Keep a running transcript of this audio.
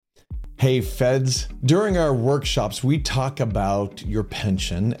Hey feds, during our workshops, we talk about your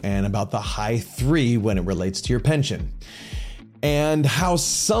pension and about the High3 when it relates to your pension, and how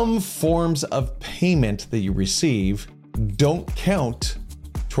some forms of payment that you receive don't count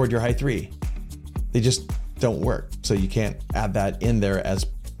toward your High3. They just don't work. So you can't add that in there as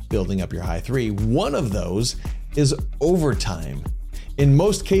building up your High3. One of those is overtime. In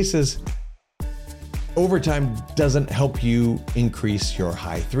most cases, overtime doesn't help you increase your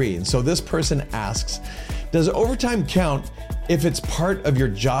High3. And so this person asks, does overtime count if it's part of your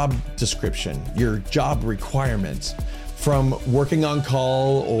job description, your job requirements, from working on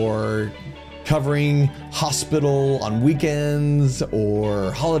call or covering hospital on weekends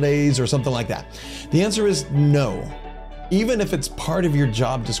or holidays or something like that? The answer is no. Even if it's part of your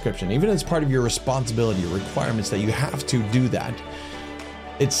job description, even if it's part of your responsibility or requirements that you have to do that,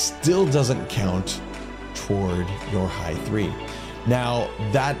 it still doesn't count toward your High3. Now,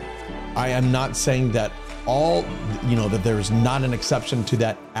 that I am not saying that that there's not an exception to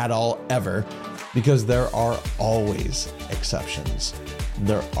that at all ever, because there are always exceptions.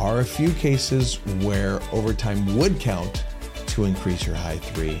 There are a few cases where overtime would count to increase your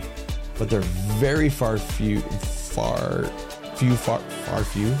High3, but they're very far few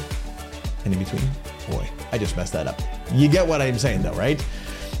and in between. Boy, I just messed that up. You get what I'm saying though, right?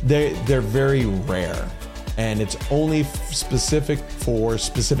 They're very rare, and it's only specific for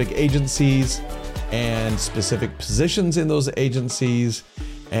specific agencies and specific positions in those agencies.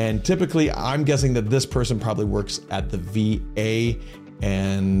 And typically, I'm guessing that this person probably works at the VA,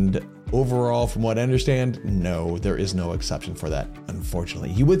 and overall, from what I understand, no, there is no exception for that,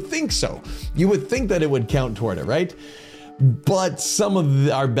 unfortunately. You would think so. You would think that it would count toward it, right? But some of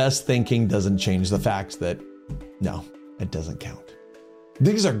our best thinking doesn't change the fact that no, it doesn't count.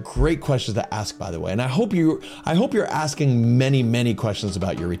 These are great questions to ask, by the way, and I hope you're asking many, many questions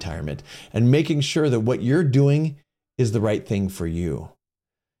about your retirement and making sure that what you're doing is the right thing for you.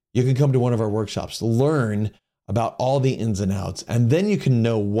 You can come to one of our workshops, learn about all the ins and outs, and then you can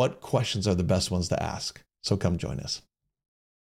know what questions are the best ones to ask. So come join us.